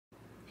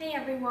Hey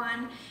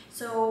everyone,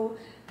 so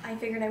I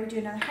figured I would do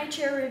another high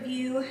chair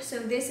review. So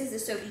this is the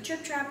Stokke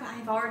Tripp Trapp.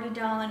 I've already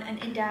done an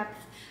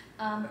in-depth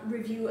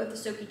review of the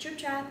Stokke Tripp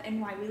Trapp and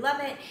why we love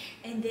it.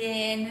 And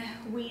then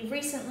we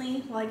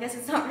recently, well I guess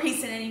it's not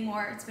recent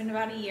anymore, it's been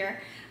about a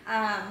year,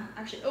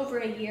 actually over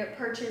a year,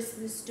 purchased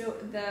the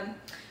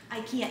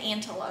Ikea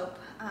Antilop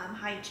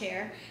high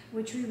chair,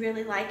 which we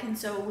really like, and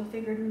so we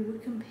figured we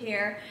would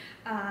compare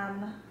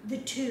the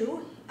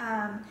two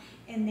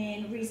and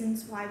then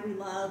reasons why we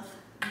love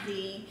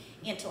the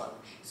Antilop.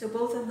 So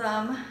both of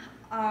them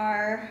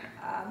are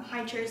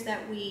high chairs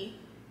that we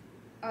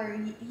are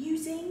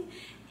using,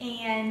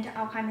 and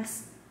I'll kind of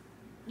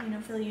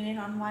fill you in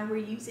on why we're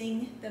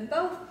using them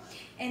both.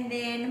 And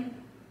then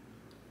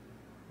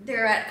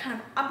they're at kind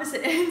of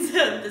opposite ends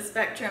of the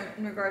spectrum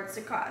in regards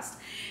to cost.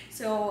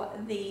 So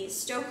the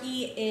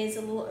Stokke is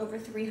a little over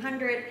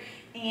 $300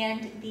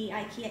 and the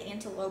Ikea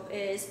Antilop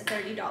is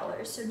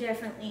 $30. So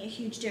definitely a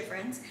huge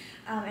difference.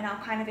 And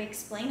I'll kind of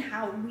explain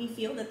how we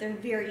feel that they're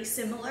very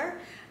similar,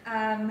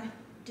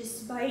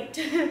 despite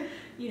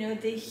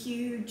the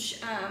huge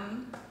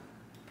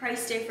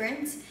price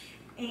difference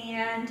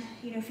and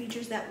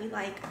features that we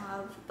like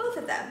of both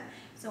of them.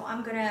 So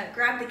I'm gonna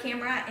grab the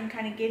camera and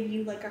kind of give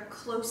you like a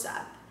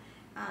close-up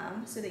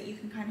so that you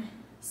can kind of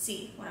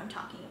see what I'm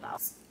talking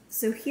about.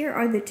 So here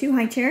are the two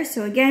high chairs.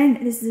 So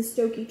again, this is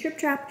the Stokke Tripp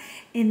Trapp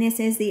and this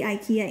is the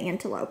Ikea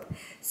Antilop.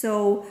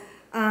 So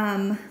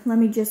let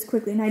me just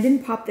quickly, and I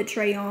didn't pop the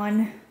tray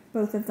on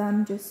both of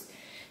them just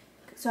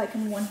so I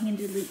can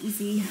one-handedly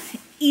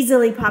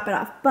easily pop it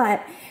off.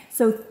 But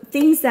so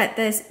things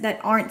that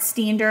aren't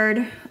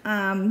standard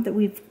that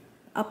we've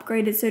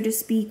upgraded, so to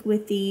speak,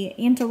 with the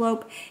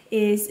Antilop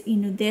is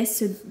this.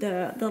 So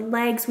the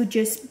legs would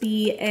just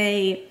be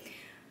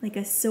like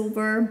a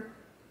silver,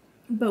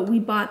 but we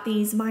bought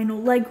these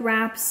vinyl leg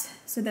wraps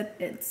so that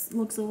it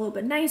looks a little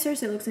bit nicer,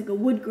 so it looks like a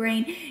wood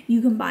grain.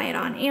 You can buy it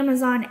on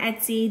Amazon,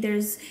 Etsy.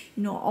 There's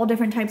all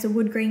different types of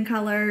wood grain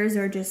colors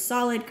or just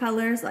solid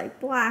colors like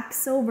black,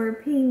 silver,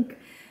 pink,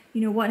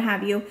 what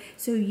have you.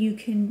 So you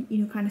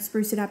can kind of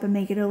spruce it up and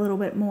make it a little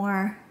bit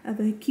more of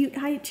a cute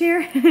high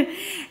chair.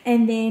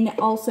 And then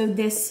also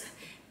this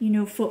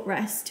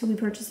footrest. We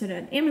purchased it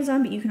at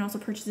Amazon, but you can also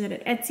purchase it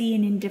at Etsy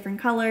and in different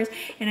colors.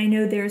 And I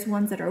know there's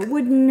ones that are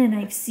wooden, and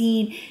I've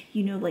seen,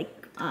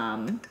 like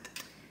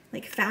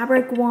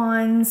fabric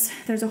ones.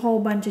 There's a whole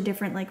bunch of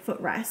different like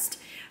footrest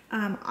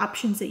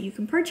options that you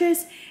can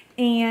purchase.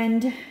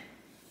 And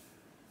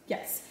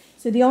yes,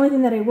 so the only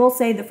thing that I will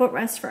say, the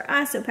footrest for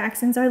us, so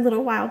Paxton's our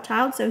little wild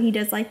child, so he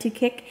does like to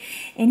kick,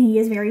 and he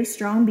is very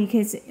strong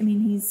because, I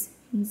mean, he's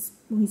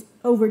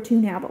over 2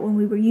 now, but when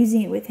we were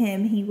using it with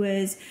him, he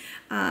was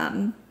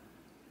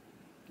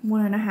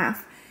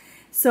 1.5.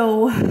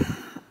 So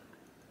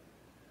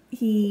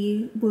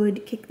he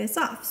would kick this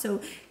off. So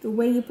the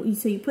way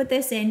you put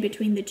this in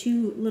between the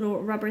two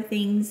little rubber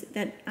things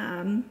that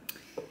the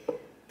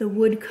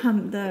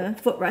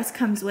footrest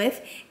comes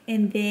with,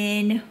 and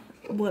then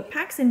what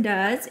Paxton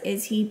does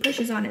is he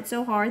pushes on it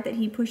so hard that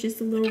he pushes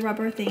the little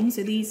rubber thing.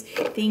 So these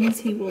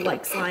things he will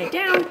like slide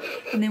down,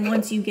 and then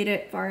once you get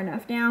it far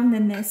enough down,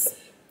 then this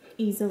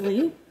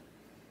easily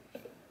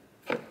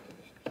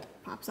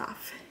pops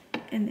off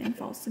and then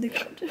falls to the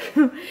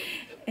ground.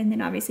 And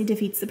then obviously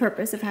defeats the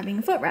purpose of having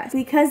a footrest.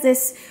 Because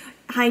this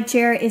high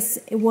chair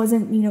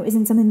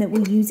isn't something that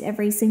we use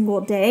every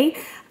single day,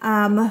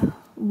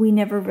 we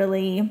never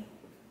really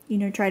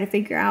try to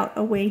figure out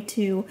a way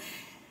to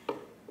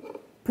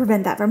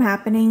prevent that from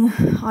happening.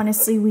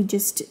 Honestly, we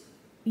just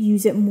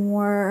use it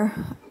more.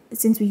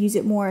 Since we use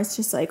it more, it's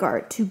just like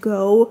our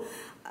to-go,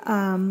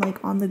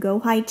 like on-the-go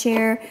high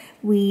chair.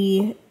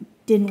 We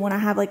didn't want to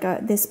have like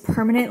this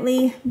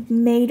permanently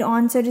made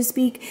on, so to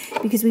speak,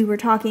 because we were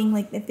talking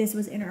like if this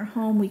was in our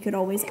home, we could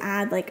always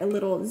add like a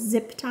little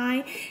zip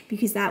tie,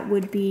 because that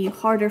would be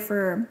harder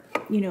for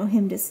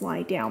him to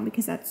slide down,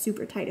 because that's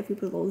super tight if we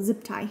put a little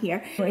zip tie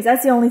here. Anyways,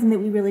 that's the only thing that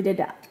we really did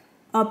to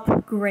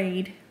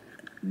upgrade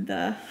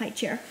the high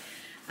chair.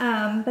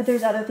 But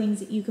there's other things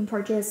that you can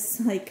purchase,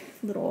 like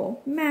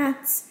little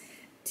mats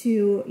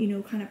to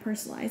kind of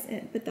personalize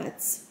it. But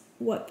that's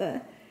what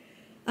the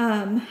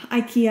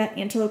Ikea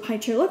Antilop high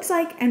chair looks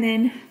like. And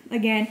then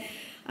again,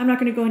 I'm not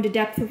going to go into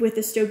depth with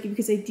the Stokke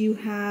because I do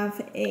have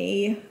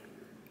an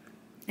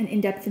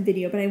in-depth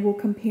video, but I will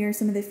compare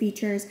some of the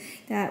features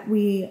that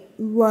we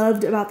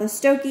loved about the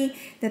Stokke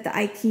that the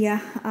Ikea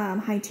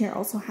high chair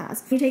also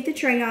has. You take the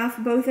tray off,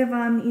 both of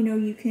them,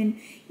 you can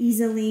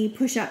easily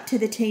push up to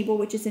the table,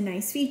 which is a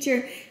nice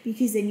feature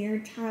because then your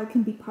child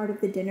can be part of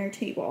the dinner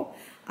table.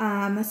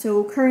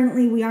 So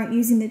currently we aren't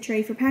using the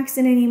tray for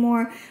Paxton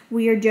anymore.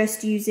 We are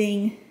just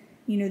using,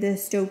 the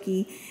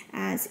Stokke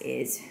as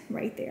is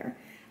right there.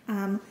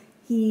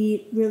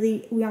 We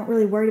aren't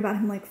really worried about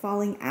him like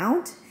falling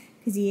out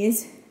because he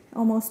is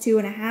almost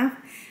 2.5,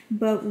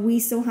 but we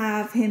still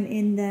have him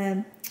in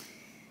the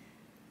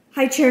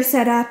high chair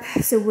setup.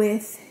 So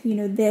with,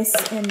 this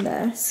and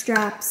the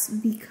straps,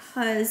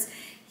 because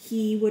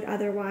he would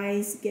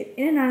otherwise get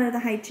in and out of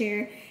the high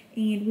chair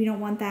and we don't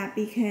want that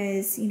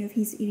because, you know, if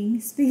he's eating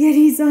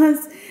spaghetti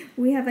sauce,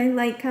 we have a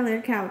light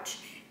colored couch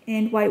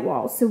and white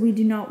walls, so we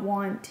do not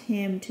want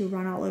him to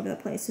run all over the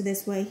place. So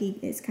this way he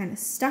is kind of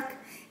stuck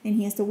and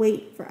he has to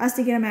wait for us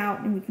to get him out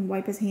and we can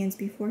wipe his hands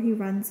before he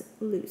runs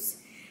loose.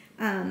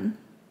 But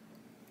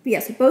yeah,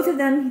 so both of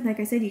them, like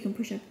I said, you can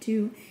push up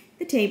to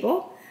the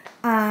table.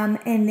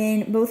 And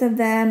then both of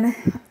them,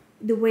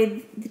 the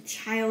way the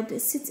child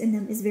sits in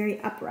them is very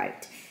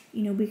upright,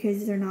 you know,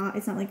 because they're not,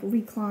 it's not like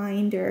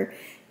reclined, or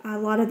a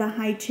lot of the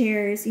high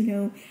chairs, you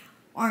know,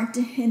 aren't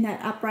in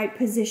that upright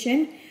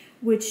position,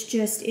 which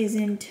just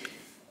isn't,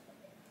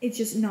 it's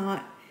just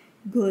not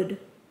good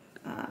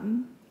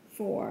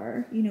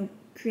for, you know,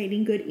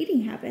 creating good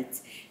eating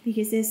habits,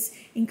 because this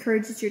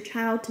encourages your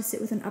child to sit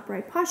with an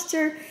upright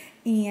posture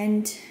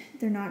and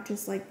they're not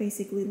just like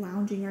basically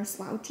lounging or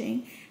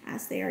slouching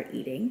as they are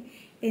eating.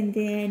 And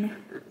then,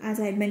 as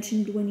I had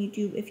mentioned,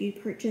 if you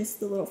purchase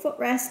the little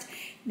footrest,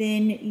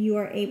 then you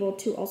are able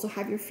to also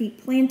have your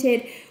feet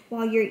planted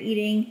while you're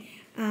eating,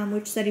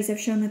 which studies have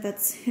shown that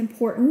that's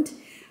important.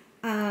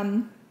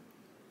 And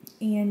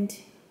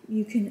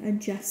you can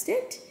adjust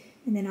it.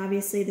 And then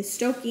obviously the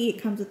Stokke,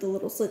 it comes with a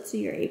little slit, so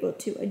you're able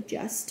to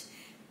adjust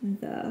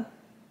the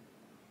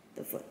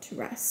foot to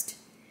rest.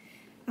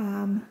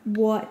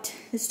 What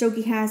the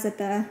Stokke has that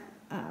the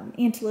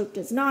Antilop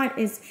does not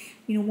is,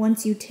 you know,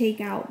 once you take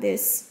out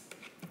this,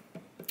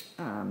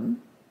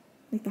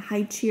 like the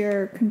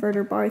Highchair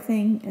converter bar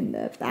thing in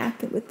the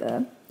back with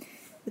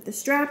the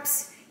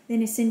straps,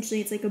 then essentially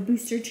it's like a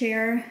booster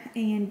chair,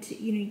 and,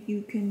 you know,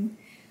 you can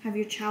have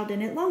your child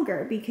in it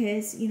longer,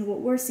 because, you know,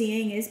 what we're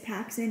seeing is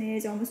Paxton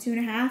is almost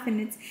 2.5,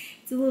 and it's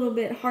a little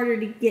bit harder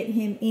to get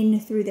him in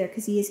through there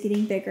because he is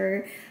getting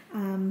bigger.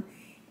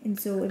 And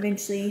so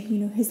eventually, you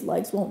know, his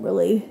legs won't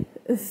really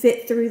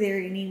fit through there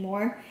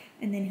anymore.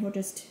 And then he'll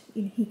just,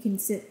 you know, he can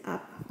sit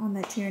up on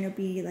that chair and it'll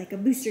be like a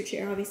booster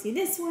chair. Obviously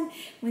this one,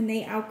 when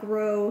they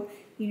outgrow,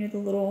 you know, the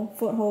little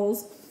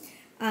footholes,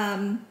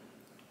 then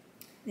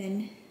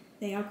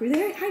they outgrew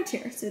their high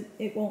chair, so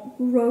it won't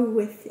grow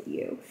with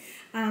you.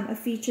 A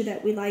feature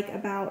that we like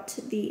about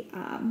the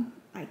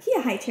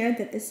Ikea high chair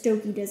that the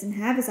Stokke doesn't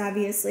have is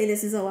obviously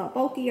this is a lot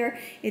bulkier.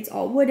 It's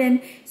all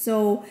wooden.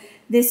 So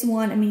this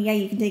one, I mean, yeah,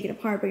 you can take it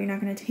apart, but you're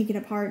not going to take it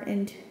apart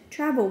and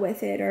travel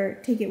with it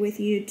or take it with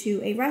you to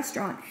a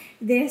restaurant.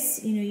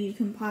 This, you know, you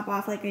can pop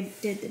off like I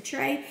did the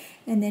tray,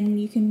 and then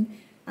you can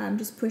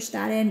just push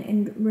that in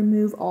and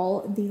remove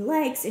all the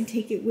legs and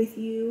take it with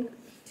you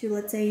to,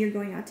 let's say you're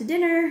going out to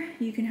dinner,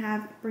 you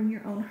can bring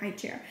your own high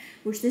chair,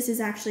 which this is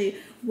actually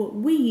what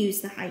we use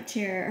the high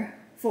chair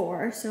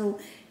for. So,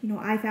 you know,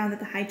 I found that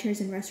the high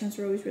chairs in restaurants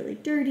were always really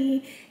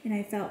dirty, and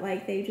I felt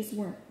like they just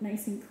weren't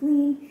nice and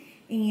clean.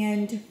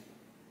 And,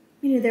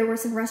 you know, there were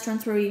some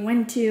restaurants where we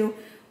went to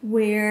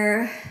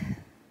where,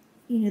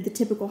 you know, the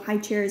typical high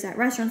chairs at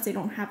restaurants, they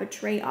don't have a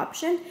tray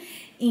option.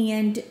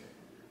 And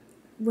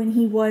when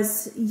he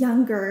was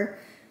younger,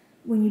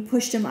 when you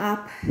pushed him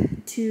up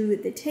to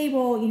the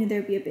table, you know,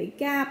 there'd be a big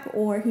gap,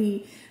 or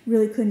he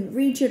really couldn't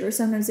reach it, or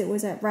sometimes it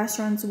was at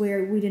restaurants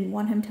where we didn't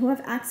want him to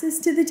have access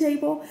to the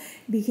table,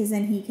 because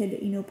then he could,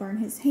 you know, burn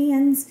his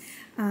hands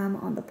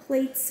on the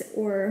plates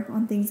or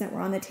on things that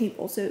were on the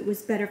table. So it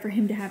was better for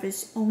him to have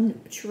his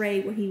own tray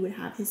where he would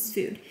have his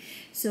food.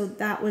 So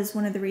that was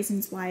one of the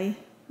reasons why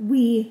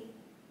we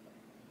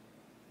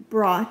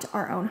brought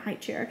our own high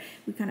chair.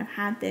 We kind of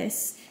had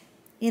this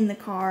in the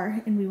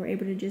car, and we were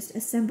able to just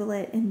assemble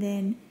it and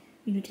then,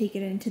 you know, take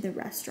it into the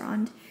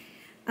restaurant.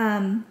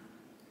 And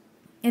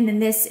then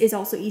this is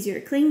also easier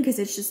to clean because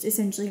it's just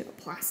essentially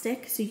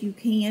plastic, so you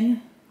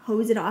can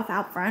hose it off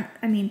out front,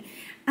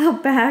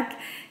 out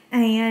back,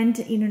 and,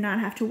 you know, not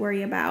have to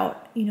worry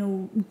about, you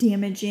know,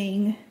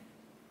 damaging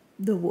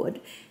the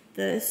wood.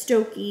 The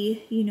Stokke,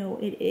 you know,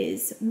 it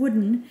is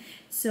wooden,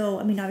 so,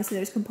 I mean, obviously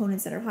there's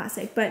components that are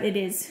plastic, but it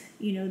is,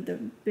 you know, the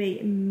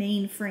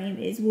main frame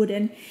is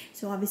wooden,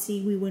 so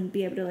obviously we wouldn't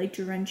be able to, like,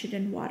 drench it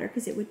in water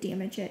because it would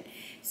damage it.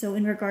 So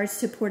in regards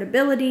to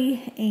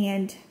portability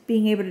and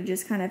being able to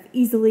just kind of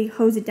easily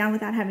hose it down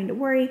without having to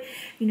worry,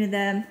 you know,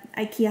 the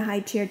Ikea high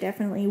chair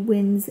definitely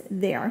wins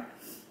there.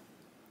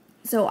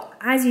 So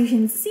as you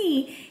can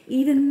see,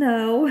 even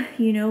though,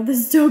 you know, the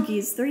Stokke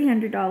is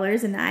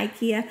 $300 and the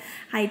Ikea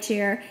high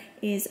chair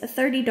is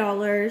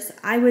 $30,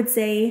 I would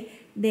say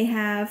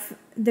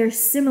they're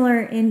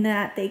similar in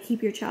that they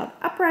keep your child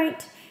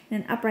upright,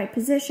 in an upright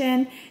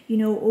position. You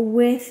know,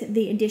 with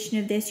the addition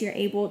of this, you're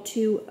able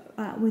to,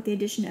 with the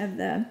addition of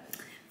the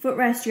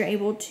footrest, you're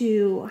able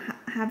to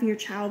have your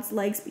child's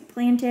legs be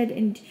planted,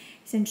 and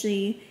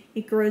essentially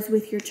it grows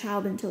with your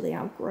child until they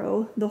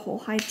outgrow the whole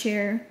high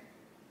chair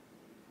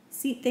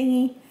seat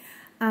thingy.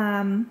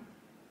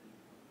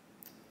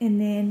 And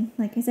then,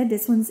 like I said,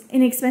 this one's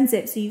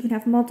inexpensive, so you can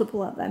have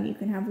multiple of them. You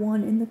can have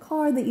one in the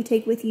car that you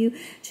take with you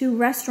to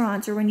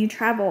restaurants, or when you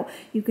travel,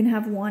 you can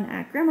have one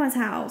at grandma's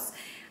house.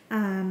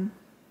 And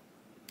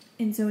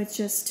so it's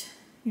just,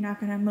 you're not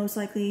gonna most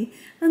likely,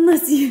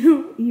 unless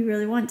you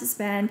really want to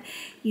spend,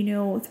 you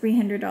know,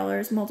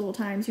 $300 multiple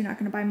times, you're not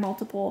gonna buy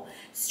multiple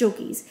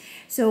Stokkes.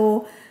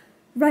 So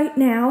Right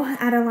now,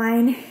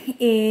 Adeline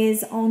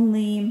is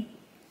only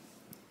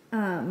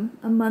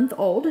a month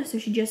old, so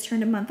she just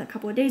turned a month a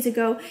couple of days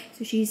ago,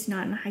 so she's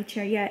not in a high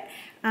chair yet.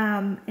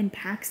 And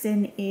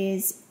Paxton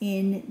is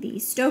in the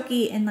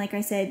Stokke, and like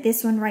I said,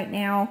 this one right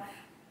now,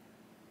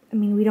 I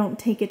mean, we don't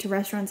take it to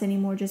restaurants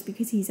anymore just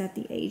because he's at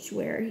the age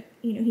where,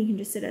 you know, he can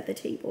just sit at the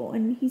table,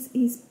 and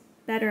he's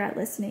better at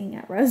listening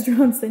at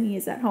restaurants than he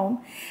is at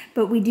home.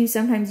 But we do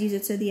sometimes use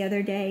it. So the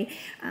other day,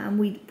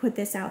 we put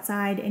this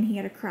outside and he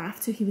had a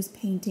craft, so he was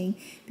painting,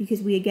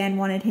 because we again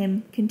wanted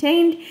him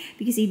contained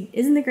because he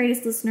isn't the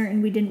greatest listener,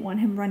 and we didn't want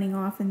him running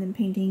off and then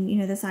painting, you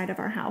know, the side of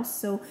our house.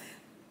 So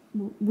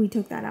we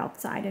took that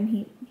outside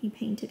and he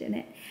painted in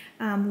it.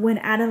 When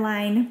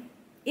Adeline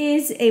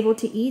is able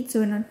to eat,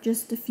 so in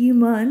just a few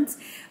months,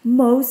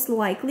 most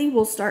likely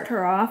we'll start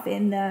her off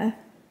in the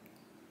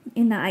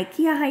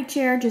Ikea high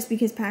chair, just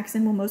because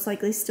Paxton will most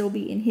likely still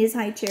be in his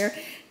high chair,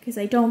 because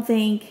I don't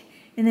think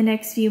in the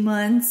next few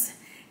months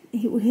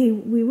we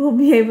will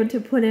be able to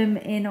put him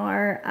in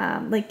our,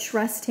 like,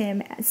 trust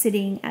him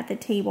sitting at the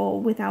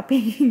table without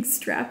being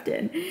strapped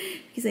in,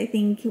 because I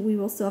think we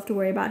will still have to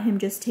worry about him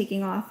just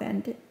taking off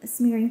and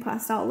smearing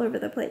pasta all over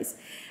the place,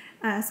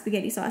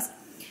 spaghetti sauce.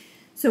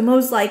 So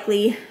most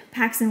likely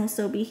Paxton will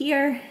still be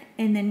here,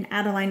 and then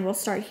Adeline will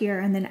start here,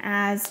 and then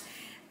as,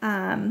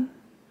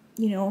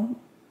 you know,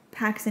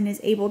 Paxton is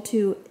able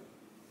to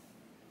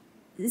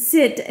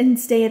sit and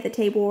stay at the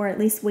table, or at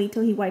least wait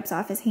till he wipes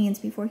off his hands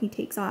before he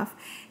takes off,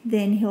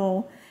 then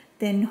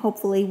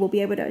hopefully we'll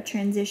be able to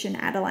transition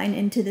Adeline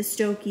into the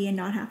Stokke and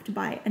not have to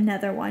buy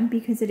another one,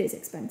 because it is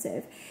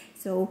expensive.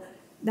 So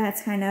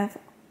that's kind of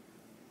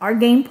our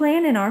game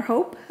plan and our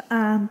hope.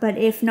 But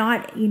if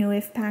not, you know,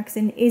 if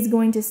Paxton is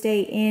going to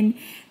stay in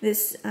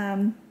this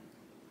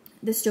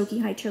the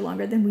Stokke high chair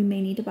longer, then we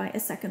may need to buy a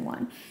second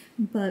one.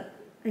 But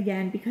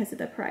again, because of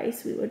the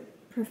price, we would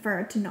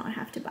prefer to not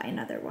have to buy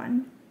another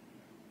one.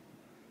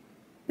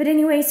 But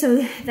anyway,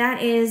 so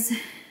that is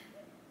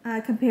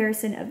a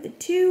comparison of the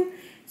two.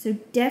 So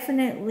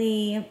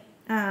definitely,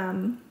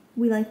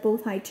 we like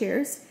both high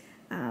chairs.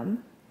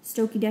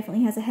 Stokke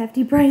definitely has a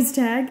hefty price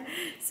tag.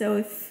 So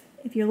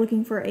if you're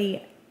looking for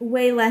a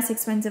way less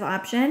expensive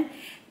option,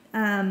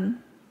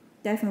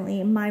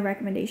 definitely my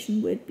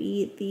recommendation would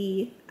be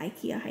the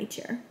Ikea high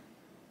chair.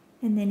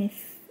 And then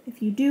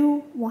if you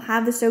do, we'll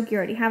have the Stokke, you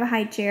already have a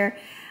high chair,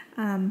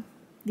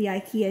 the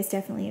Ikea is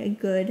definitely a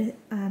good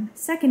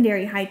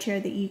secondary high chair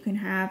that you can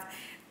have,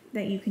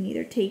 that you can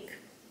either take,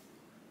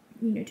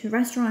 you know, to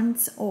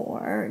restaurants,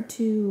 or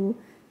to,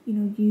 you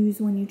know,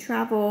 use when you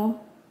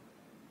travel,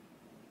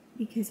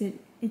 because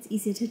it's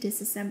easy to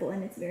disassemble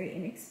and it's very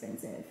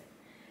inexpensive.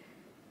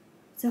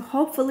 So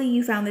hopefully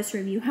you found this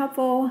review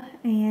helpful,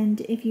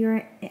 and if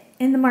you're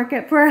in the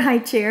market for a high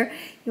chair,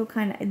 you'll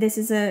this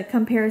is a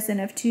comparison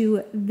of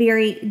two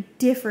very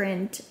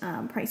different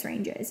price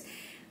ranges.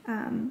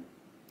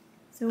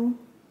 So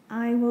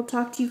I will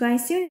talk to you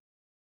guys soon.